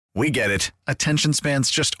We get it. Attention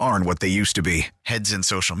spans just aren't what they used to be. Heads in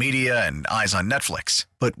social media and eyes on Netflix.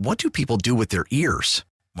 But what do people do with their ears?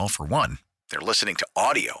 Well, for one, they're listening to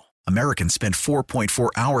audio. Americans spend 4.4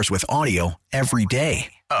 hours with audio every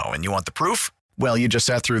day. Oh, and you want the proof? Well, you just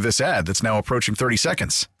sat through this ad that's now approaching 30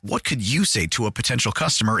 seconds. What could you say to a potential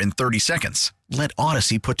customer in 30 seconds? Let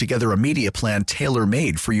Odyssey put together a media plan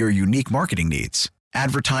tailor-made for your unique marketing needs.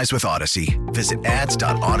 Advertise with Odyssey. Visit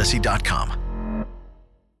ads.odyssey.com.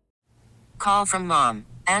 Call from mom.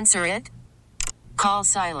 Answer it. Call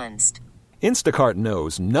silenced. Instacart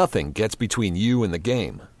knows nothing gets between you and the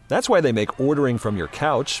game. That's why they make ordering from your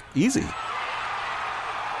couch easy.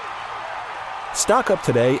 Stock up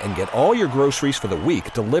today and get all your groceries for the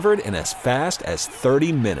week delivered in as fast as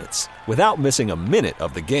 30 minutes without missing a minute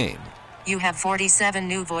of the game. You have 47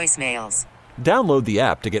 new voicemails. Download the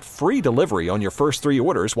app to get free delivery on your first 3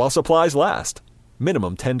 orders while supplies last.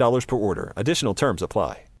 Minimum $10 per order. Additional terms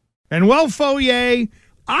apply. And well, Foyer,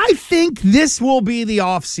 I think this will be the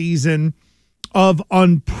offseason of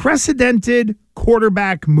unprecedented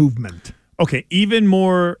quarterback movement. Okay, even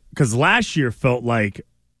more, because last year felt like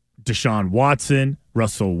Deshaun Watson,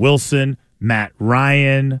 Russell Wilson, Matt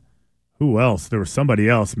Ryan. Who else? There was somebody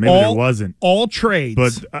else. Maybe there wasn't. All trades.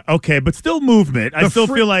 But, okay, but still movement. I still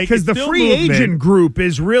feel like because the free agent group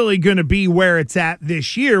is really going to be where it's at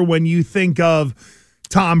this year when you think of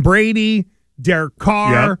Tom Brady, Derek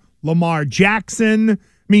Carr, Lamar Jackson. I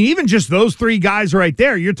mean, even just those 3 guys right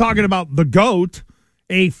there, you're talking about the GOAT,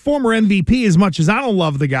 a former MVP as much as I don't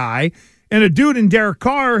love the guy, and a dude in Derek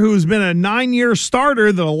Carr who's been a 9-year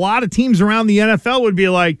starter that a lot of teams around the NFL would be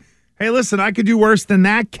like, hey, listen, I could do worse than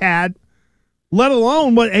that cat, let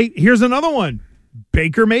alone, hey, here's another one,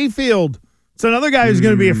 Baker Mayfield. It's another guy who's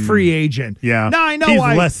going to be a free agent. Yeah. Now, I know he's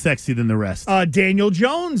less sexy than the rest. Daniel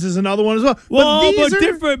Jones is another one as well.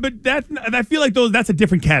 Different. But I feel like that's a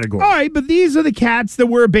different category. All right, but these are the cats that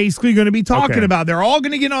we're basically going to be talking about. They're all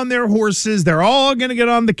going to get on their horses. They're all going to get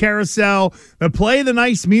on the carousel. They'll play the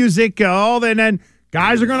nice music. And then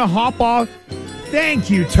guys are going to hop off.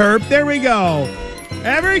 Thank you, Terp. There we go.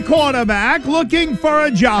 Every quarterback looking for a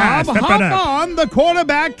job, hop on the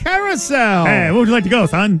quarterback carousel. Hey, where would you like to go,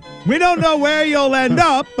 son? We don't know where you'll end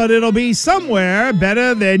up, but it'll be somewhere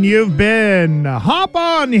better than you've been. Hop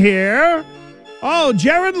on here. Oh,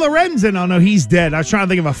 Jared Lorenzen. Oh, no, he's dead. I was trying to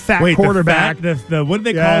think of a fat quarterback. The what do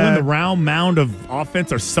they call him? The round mound of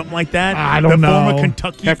offense or something like that? I don't know. The former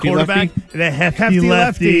Kentucky Hefty quarterback. lefty? The hefty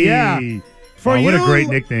lefty. Yeah. What a great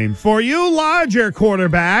nickname. For you larger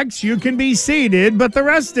quarterbacks, you can be seated, but the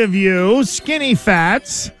rest of you skinny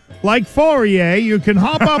fats, like Fourier, you can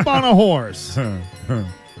hop up on a horse. All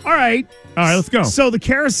right, let's go. So the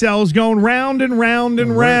carousel is going round and round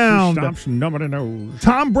and round. Nobody knows.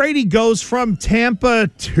 Tom Brady goes from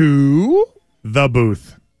Tampa to the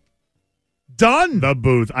booth. Done. The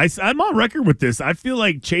booth. I'm on record with this. I feel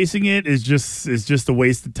like chasing it is just a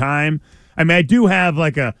waste of time. I mean, I do have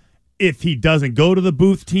like if he doesn't go to the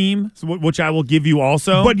booth team, which I will give you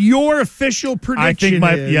also. But your official prediction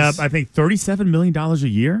is... I think $37 million a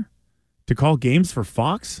year to call games for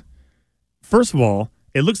Fox. First of all,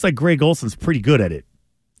 it looks like Greg Olson's pretty good at it.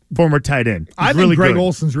 Former tight end. I think Greg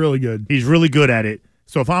Olson's really good. He's really good at it.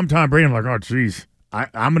 So if I'm Tom Brady, I'm like, oh, geez,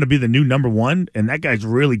 I'm going to be the new number 1, and that guy's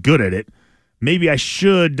really good at it. Maybe I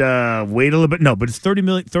should wait a little bit. No, but it's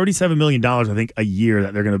 $37 million, I think, a year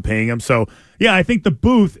that they're going to be paying him. So, yeah, I think the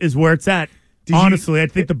booth is where it's at. Honestly, I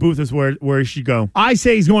think the booth is where he should go. I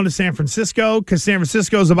say he's going to San Francisco because San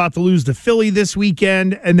Francisco is about to lose to Philly this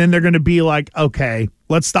weekend, and then they're going to be like, okay,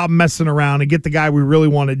 let's stop messing around and get the guy we really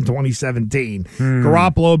wanted in 2017.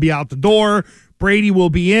 Garoppolo will be out the door. Brady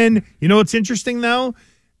will be in. You know what's interesting, though?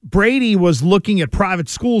 Brady was looking at private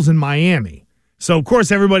schools in Miami. So, of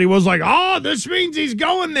course, everybody was like, oh, this means he's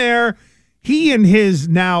going there. He and his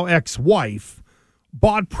now ex-wife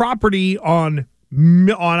bought property on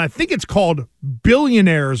I think it's called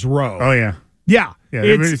Billionaires Row. Oh, yeah. Yeah.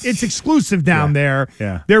 It's exclusive down there.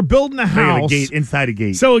 Yeah. They're building a house. They have a gate inside a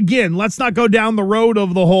gate. So, again, let's not go down the road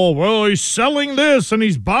of the whole, well, he's selling this and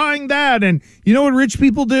he's buying that. And you know what rich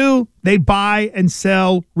people do? They buy and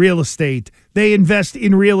sell real estate. They invest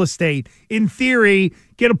in real estate. In theory,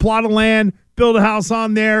 get a plot of land, build a house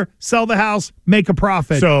on there, sell the house, make a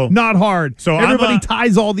profit. So not hard. So everybody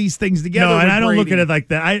ties all these things together. No, and I don't look at it like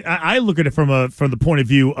that. I look at it from the point of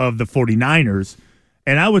view of the 49ers,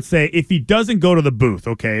 and I would say if he doesn't go to the booth,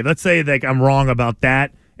 okay, let's say like I'm wrong about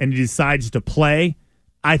that, and he decides to play,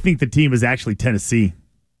 I think the team is actually Tennessee.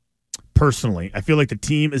 Personally, I feel like the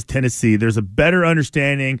team is Tennessee. There's a better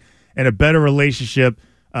understanding and a better relationship,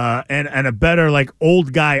 and a better like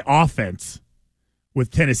old guy offense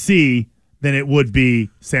with Tennessee than it would be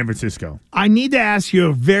San Francisco. I need to ask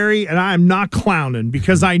you and I'm not clowning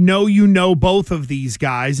because I know you know both of these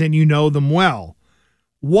guys and you know them well.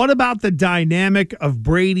 What about the dynamic of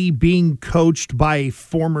Brady being coached by a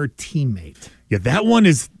former teammate? Yeah, that one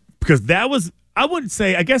is because that was, I wouldn't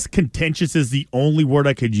say, I guess contentious is the only word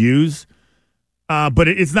I could use. But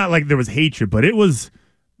it's not like there was hatred, but it was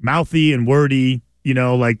mouthy and wordy.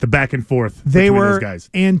 Like the back and forth. They were those guys.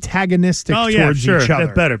 Antagonistic towards sure. each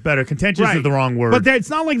other. That's better. Contentious is the wrong word. But it's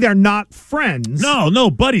not like they're not friends.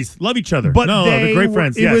 No, buddies. Love each other. But they're great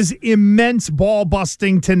friends. It was immense ball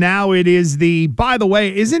busting to now it is by the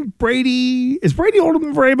way, is Brady older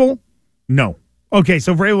than Vrabel? No. Okay,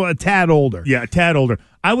 so Vrabel a tad older. Yeah, a tad older.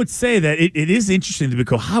 I would say that it is interesting to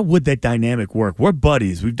go, how would that dynamic work? We're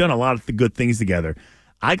buddies. We've done a lot of good things together.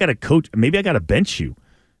 I got to coach. Maybe I got to bench you.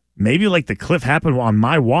 Maybe like the cliff happened on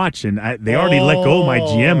my watch, and they already let go of my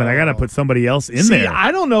GM, and I got to put somebody else in there.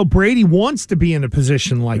 I don't know. Brady wants to be in a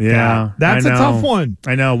position like that. That's a tough one.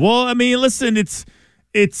 I know. Well, I mean, listen, it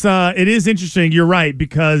is interesting. You're right,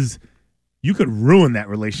 because you could ruin that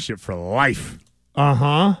relationship for life.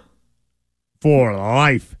 For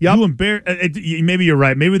life. Yep. Maybe you're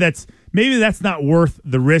right. Maybe that's not worth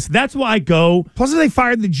the risk. That's why I go. Plus, if they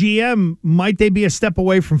fired the GM, might they be a step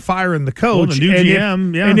away from firing the coach? Well, the new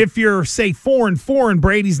GM, And if you're, say, 4-4 and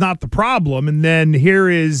Brady's not the problem, and then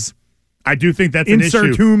here is, I do think that's an issue.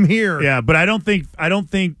 Insert whom here. Yeah, but I don't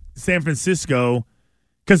think San Francisco,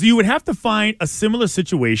 because you would have to find a similar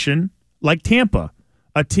situation like Tampa,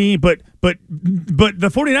 a team, but the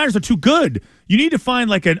 49ers are too good. You need to find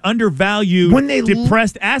like an undervalued,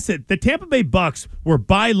 depressed asset. The Tampa Bay Bucks were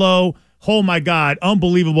buy low. Oh my God,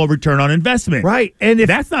 unbelievable return on investment. Right, and if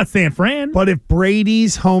that's not San Fran. But if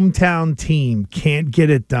Brady's hometown team can't get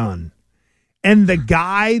it done, and the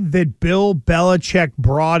guy that Bill Belichick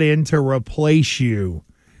brought in to replace you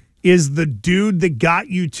is the dude that got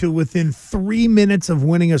you to within 3 minutes of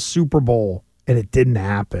winning a Super Bowl, and it didn't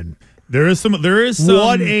happen. There is some.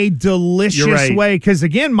 What a delicious way. Because,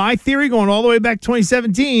 again, my theory going all the way back to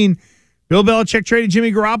 2017, Bill Belichick traded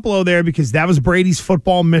Jimmy Garoppolo there because that was Brady's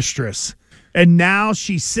football mistress. And now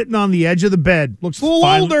she's sitting on the edge of the bed. Looks a little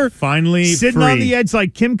older. Finally sitting free. on the edge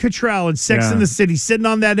like Kim Cattrall in Sex and the City, sitting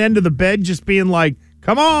on that end of the bed just being like,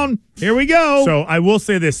 come on, here we go. So I will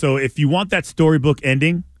say this. So if you want that storybook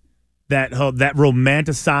ending, that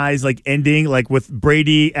romanticized like ending, like with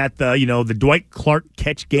Brady at the Dwight Clark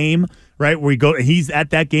catch game, right, where he's at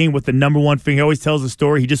that game with the number one finger. He always tells the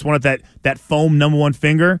story. He just wanted that foam number one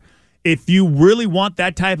finger. If you really want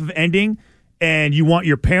that type of ending, and you want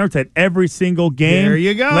your parents at every single game, there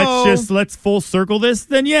you go. Let's full circle this.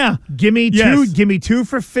 Then give me two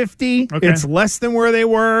for 50. Okay. It's less than where they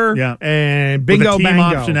were. Yeah, and bingo, with a team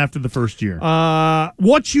bango. option after the first year.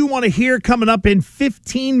 What you want to hear coming up in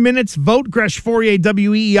 15 minutes? Vote Gresh Fourier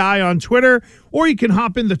WEEI on Twitter, or you can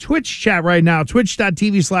hop in the Twitch chat right now,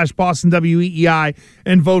 twitch.tv/Boston WEEI,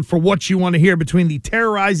 and vote for what you want to hear between the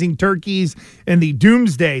terrorizing turkeys and the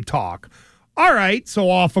doomsday talk. All right, so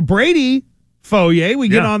off of Brady. Fourier, we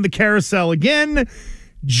get on the carousel again.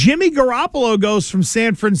 Jimmy Garoppolo goes from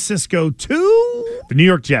San Francisco to the New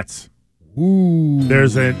York Jets. Ooh.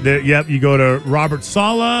 You go to Robert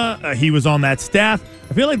Saleh. He was on that staff.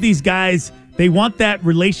 I feel like these guys, they want that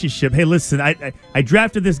relationship. Hey, listen, I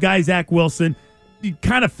drafted this guy, Zach Wilson. He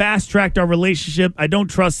kind of fast-tracked our relationship. I don't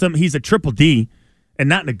trust him. He's a triple D, and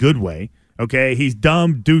not in a good way. Okay? He's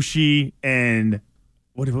dumb, douchey, and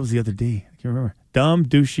what was the other D? I can't remember. Dumb,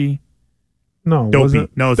 douchey. No, dopey.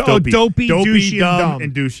 No, it's dopey. Dopey, douchey, dumb,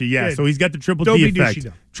 and douchey. Yeah, Good. So he's got the triple dopey, D effect.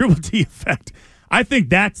 Douchey, triple D effect. I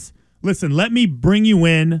think listen, let me bring you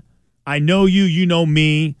in. I know you, you know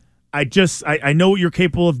me. I know what you're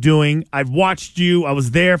capable of doing. I've watched you. I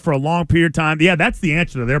was there for a long period of time. Yeah, that's the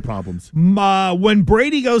answer to their problems. When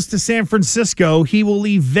Brady goes to San Francisco, he will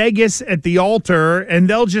leave Vegas at the altar, and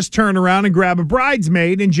they'll just turn around and grab a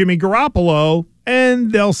bridesmaid and Jimmy Garoppolo,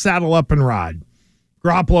 and they'll saddle up and ride.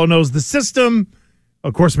 Garoppolo knows the system.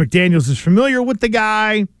 Of course, McDaniels is familiar with the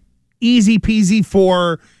guy. Easy peasy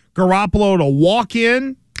for Garoppolo to walk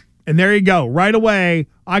in, and there you go. Right away,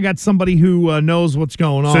 I got somebody who knows what's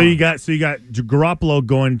going on. So you got Garoppolo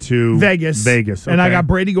going to Vegas. Okay. And I got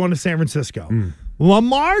Brady going to San Francisco.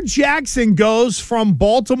 Lamar Jackson goes from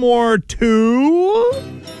Baltimore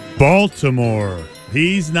to Baltimore.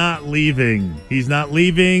 He's not leaving.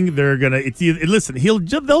 They're gonna. Listen.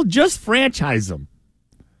 They'll just franchise him.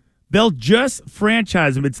 They'll just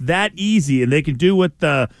franchise him. It's that easy, and they can do what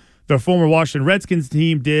the former Washington Redskins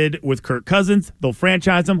team did with Kirk Cousins. They'll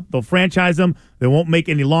franchise him. They won't make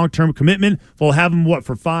any long-term commitment. They'll have him,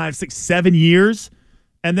 for 5, 6, 7 years,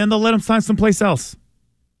 and then they'll let him sign someplace else.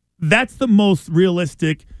 That's the most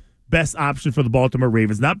realistic, best option for the Baltimore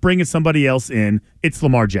Ravens. Not bringing somebody else in. It's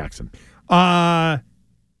Lamar Jackson.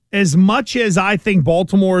 As much as I think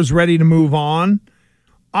Baltimore is ready to move on,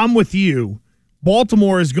 I'm with you.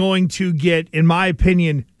 Baltimore is going to get, in my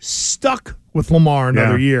opinion, stuck with Lamar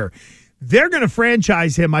another year. They're going to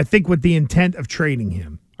franchise him, I think, with the intent of trading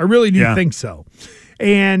him. I really do think so.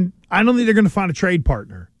 And I don't think they're going to find a trade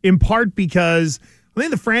partner, in part because I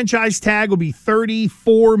think the franchise tag will be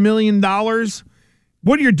 $34 million.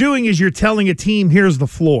 What you're doing is you're telling a team, here's the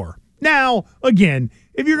floor. Now, again,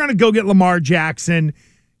 if you're going to go get Lamar Jackson,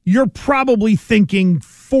 you're probably thinking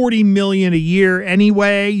 $40 million a year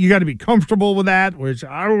anyway. You got to be comfortable with that, which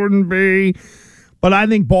I wouldn't be. But I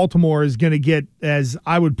think Baltimore is going to get, as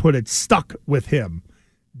I would put it, stuck with him.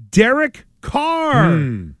 Derek Carr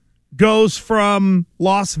goes from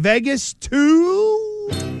Las Vegas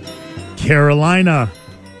to Carolina.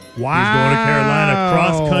 Wow. He's going to Carolina.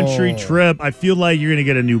 Cross-country trip. I feel like you're going to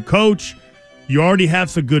get a new coach. You already have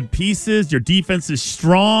some good pieces. Your defense is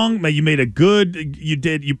strong.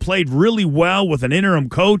 You played really well with an interim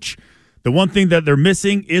coach. The one thing that they're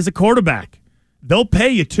missing is a quarterback. They'll pay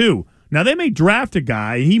you too. Now, they may draft a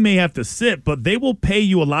guy. He may have to sit, but they will pay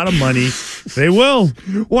you a lot of money. They will.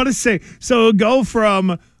 What to say? So go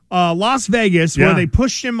from Las Vegas, where they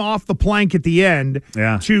pushed him off the plank at the end,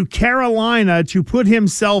 to Carolina to put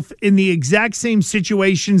himself in the exact same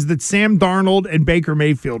situations that Sam Darnold and Baker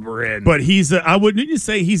Mayfield were in. But I wouldn't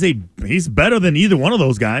say he's better than either one of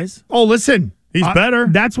those guys. Oh, listen. He's better.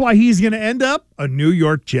 That's why he's going to end up a New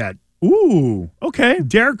York Jet. Ooh, okay.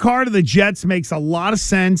 Derek Carr to the Jets makes a lot of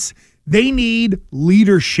sense. They need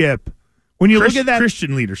leadership. When you look at that,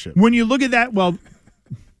 Christian leadership. When you look at that, well,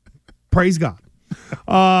 praise God.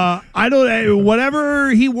 I don't. Whatever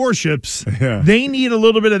he worships, they need a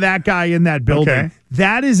little bit of that guy in that building. Okay.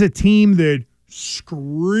 That is a team that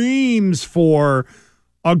screams for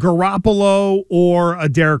a Garoppolo or a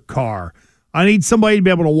Derek Carr. I need somebody to be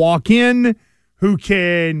able to walk in who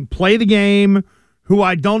can play the game, who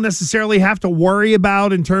I don't necessarily have to worry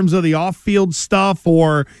about in terms of the off-field stuff,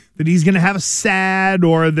 or that he's going to have a sad,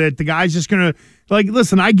 or that the guy's just going to,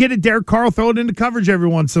 listen, I get it, Derek Carr will throw it into coverage every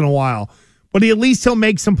once in a while, but at least he'll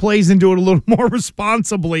make some plays and do it a little more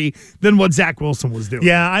responsibly than what Zach Wilson was doing.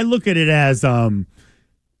 Yeah, I look at it as, I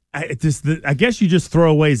guess you just throw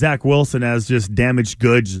away Zach Wilson as just damaged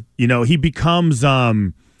goods. You know, he becomes,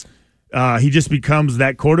 he just becomes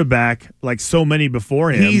that quarterback like so many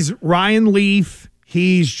before him. He's Ryan Leaf.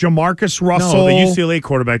 He's Jamarcus Russell. No, the UCLA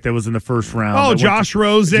quarterback that was in the first round. Oh, Josh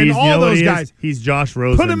Rosen. All those guys. He's Josh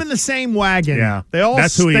Rosen. Put him in the same wagon. Yeah.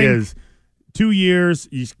 That's who he is. 2 years,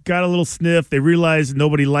 you got a little sniff. They realize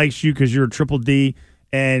nobody likes you because you're a triple D.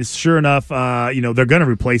 And sure enough, they're going to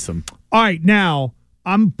replace him. All right, now,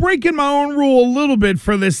 I'm breaking my own rule a little bit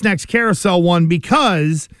for this next carousel one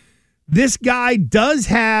because this guy does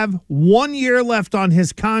have 1 year left on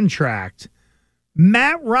his contract.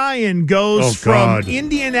 Matt Ryan goes from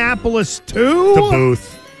Indianapolis to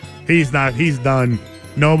Booth. He's not. He's done.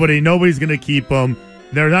 Nobody's going to keep him.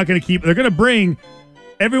 They're not going to keep. They're going to bring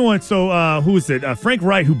everyone. So who is it? Frank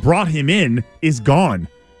Wright, who brought him in, is gone.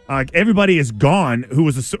 Everybody is gone. Who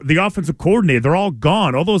was the offensive coordinator? They're all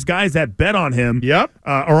gone. All those guys that bet on him,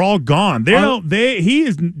 are all gone.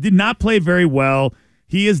 He did not play very well.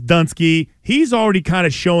 He is Dunsky. He's already kind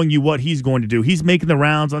of showing you what he's going to do. He's making the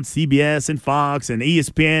rounds on CBS and Fox and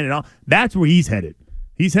ESPN and all. That's where he's headed.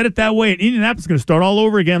 He's headed that way. And Indianapolis is going to start all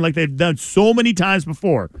over again like they've done so many times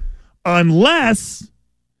before. Unless,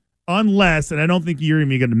 and I don't think you're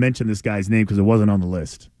even going to mention this guy's name because it wasn't on the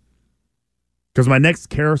list. Because my next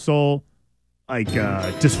carousel,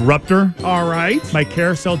 disruptor. All right. My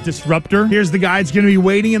carousel disruptor. Here's the guy that's going to be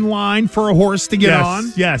waiting in line for a horse to get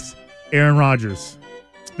on. Yes. Aaron Rodgers.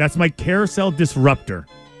 That's my carousel disruptor.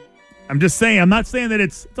 I'm just saying, I'm not saying that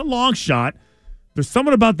it's a long shot. There's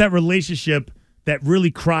something about that relationship that really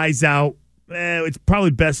cries out, it's probably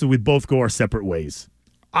best if we both go our separate ways.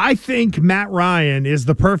 I think Matt Ryan is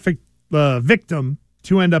the perfect victim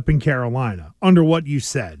to end up in Carolina under what you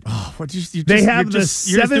said. Oh, you're just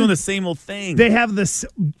doing the same old thing. They have this,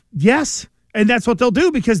 yes, and that's what they'll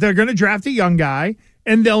do because they're going to draft a young guy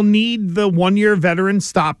and they'll need the 1 year veteran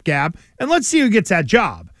stopgap. And let's see who gets that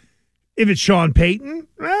job. If it's Sean Payton,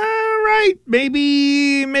 right,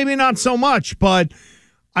 maybe not so much, but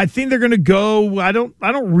I think they're going to go. I don't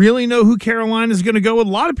really know who Carolina is going to go with.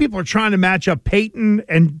 A lot of people are trying to match up Peyton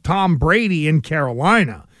and Tom Brady in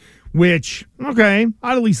Carolina, which, okay,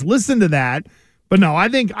 I'd at least listen to that. But no, I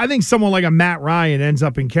think someone like a Matt Ryan ends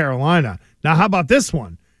up in Carolina. Now, how about this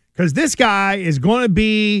one? Because this guy is going to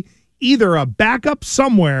be either a backup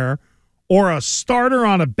somewhere or a starter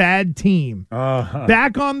on a bad team.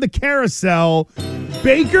 Back on the carousel,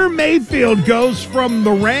 Baker Mayfield goes from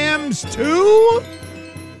the Rams to...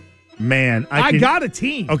 Man, I got a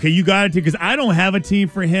team. Okay, you got it too, because I don't have a team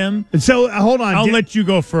for him. So hold on. I'll let you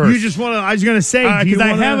go first. You just want to? I was going to say because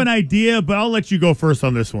I have an idea, but I'll let you go first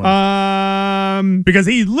on this one. Because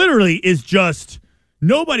he literally is just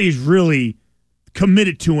nobody's really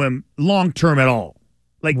committed to him long term at all.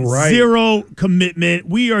 Like zero commitment.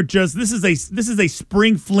 We are just this is a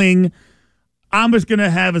spring fling. I'm just gonna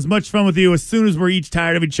have as much fun with you as soon as we're each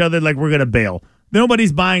tired of each other. Like we're gonna bail.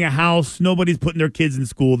 Nobody's buying a house. Nobody's putting their kids in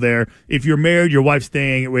school there. If you're married, your wife's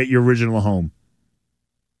staying at your original home.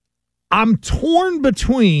 I'm torn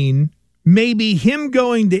between maybe him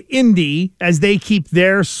going to Indy as they keep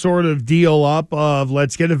their sort of deal up of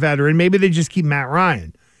let's get a veteran. Maybe they just keep Matt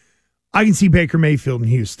Ryan. I can see Baker Mayfield in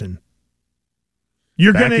Houston.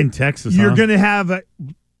 Back in Texas, You're going to have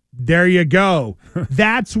there you go.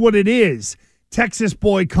 That's what it is. Texas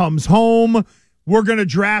boy comes home. We're going to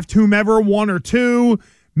draft whomever, one or two.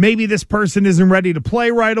 Maybe this person isn't ready to play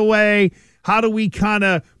right away. How do we kind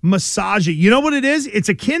of massage it? You know what it is? It's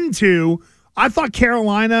akin to, I thought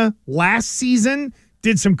Carolina last season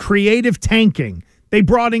did some creative tanking. They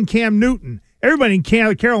brought in Cam Newton. Everybody in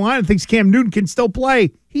Carolina thinks Cam Newton can still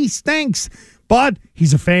play. He stinks, but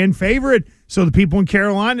he's a fan favorite. So the people in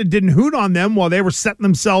Carolina didn't hoot on them while they were setting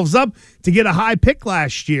themselves up to get a high pick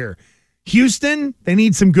last year. Houston, they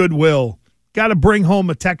need some goodwill. Got to bring home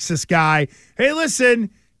a Texas guy. Hey, listen, in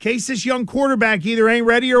case this young quarterback either ain't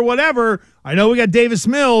ready or whatever, I know we got Davis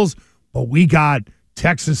Mills, but we got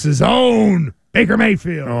Texas's own Baker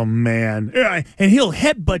Mayfield. Oh, man. And he'll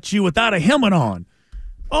headbutt you without a helmet on.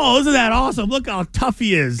 Oh, isn't that awesome? Look how tough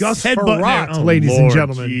he is. Gus Farrat, ladies and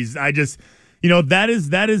gentlemen. Geez, I just, that is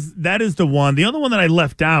the one. The other one that I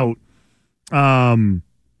left out.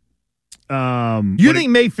 You think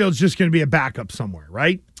Mayfield's just going to be a backup somewhere,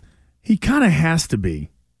 right? He kind of has to be.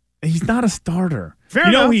 He's not a starter. Fair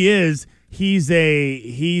enough. He is. He's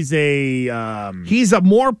a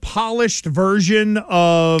more polished version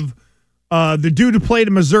of the dude who played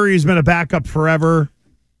in Missouri who's been a backup forever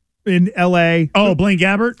in L.A. Oh, Blaine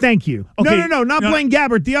Gabbert? Thank you. Okay. No, not Blaine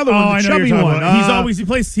Gabbert. The other one, the chubby one.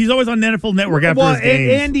 He's always on NFL Network after his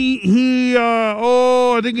games. Andy,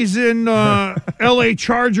 I think he's in L.A.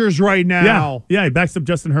 Chargers right now. Yeah, he backs up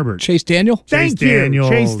Justin Herbert. Chase Daniel? Thank you.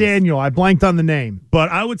 Chase Daniel. I blanked on the name. But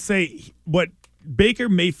I would say what Baker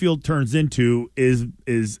Mayfield turns into is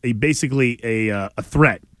basically a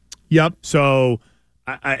threat. Yep. So,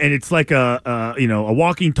 and it's like a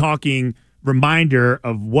walking, talking reminder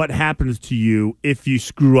of what happens to you if you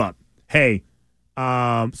screw up. Hey, so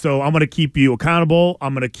I'm going to keep you accountable.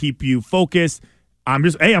 I'm going to keep you focused. I'm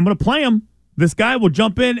going to play him. This guy will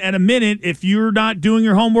jump in at a minute if you're not doing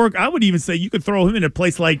your homework. I would even say you could throw him in a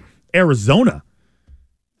place like Arizona.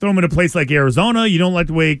 Throw him in a place like Arizona. You don't like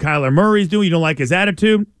the way Kyler Murray's doing. You don't like his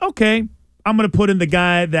attitude. Okay, I'm going to put in the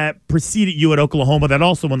guy that preceded you at Oklahoma that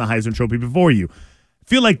also won the Heisman Trophy before you.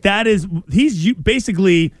 Feel like he's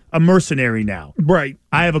basically a mercenary now. Right.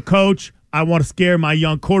 I have a coach. I want to scare my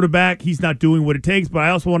young quarterback. He's not doing what it takes, but I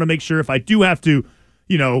also want to make sure if I do have to,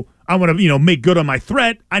 I want to, make good on my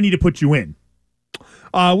threat, I need to put you in.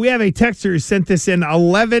 We have a texter who sent this in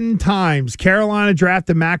 11 times. Carolina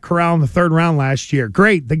drafted Matt Corral in the third round last year.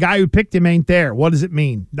 Great. The guy who picked him ain't there. What does it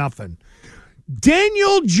mean? Nothing.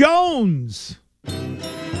 Daniel Jones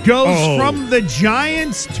goes from the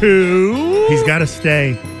Giants to... He's got to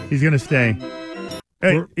stay. He's going to stay.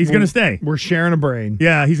 Hey, he's going to stay. We're sharing a brain.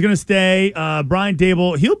 Yeah, he's going to stay. Brian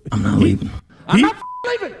Dable, I'm not leaving. I'm not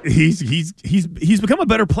leaving. He's become a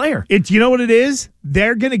better player. You know what it is?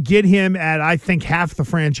 They're going to get him at, I think, half the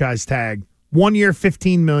franchise tag. 1 year,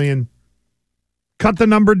 $15 million. Cut the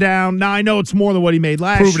number down. Now, I know it's more than what he made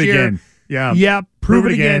last year. Prove it again. Yeah. Yep. Prove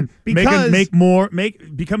it again. Because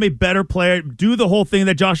become a better player. Do the whole thing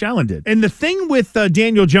that Josh Allen did. And the thing with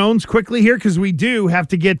Daniel Jones, quickly here, because we do have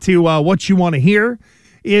to get to what you want to hear,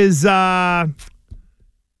 is who's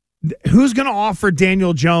going to offer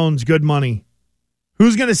Daniel Jones good money?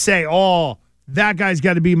 Who's going to say, "Oh, that guy's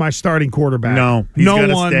got to be my starting quarterback"? No, he's got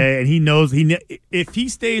to stay, and he knows if he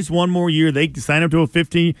stays one more year, they sign him to a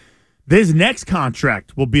 15. His next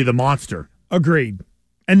contract will be the monster. Agreed.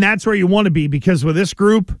 And that's where you want to be, because with this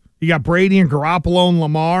group, you got Brady and Garoppolo and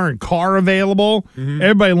Lamar and Carr available. Mm-hmm.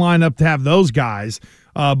 Everybody lined up to have those guys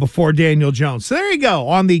before Daniel Jones. So there you go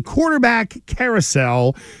on the quarterback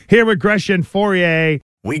carousel here with Gresham and Fourier.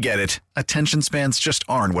 We get it. Attention spans just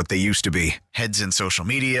aren't what they used to be. Heads in social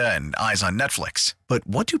media and eyes on Netflix. But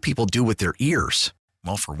what do people do with their ears?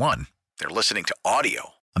 Well, for one, they're listening to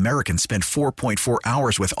audio. Americans spend 4.4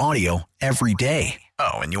 hours with audio every day.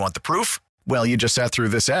 Oh, and you want the proof? Well, you just sat through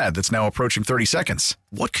this ad that's now approaching 30 seconds.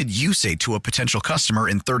 What could you say to a potential customer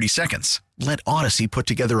in 30 seconds? Let Odyssey put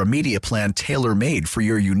together a media plan tailor-made for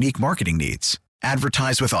your unique marketing needs.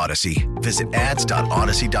 Advertise with Odyssey. Visit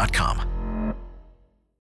ads.odyssey.com.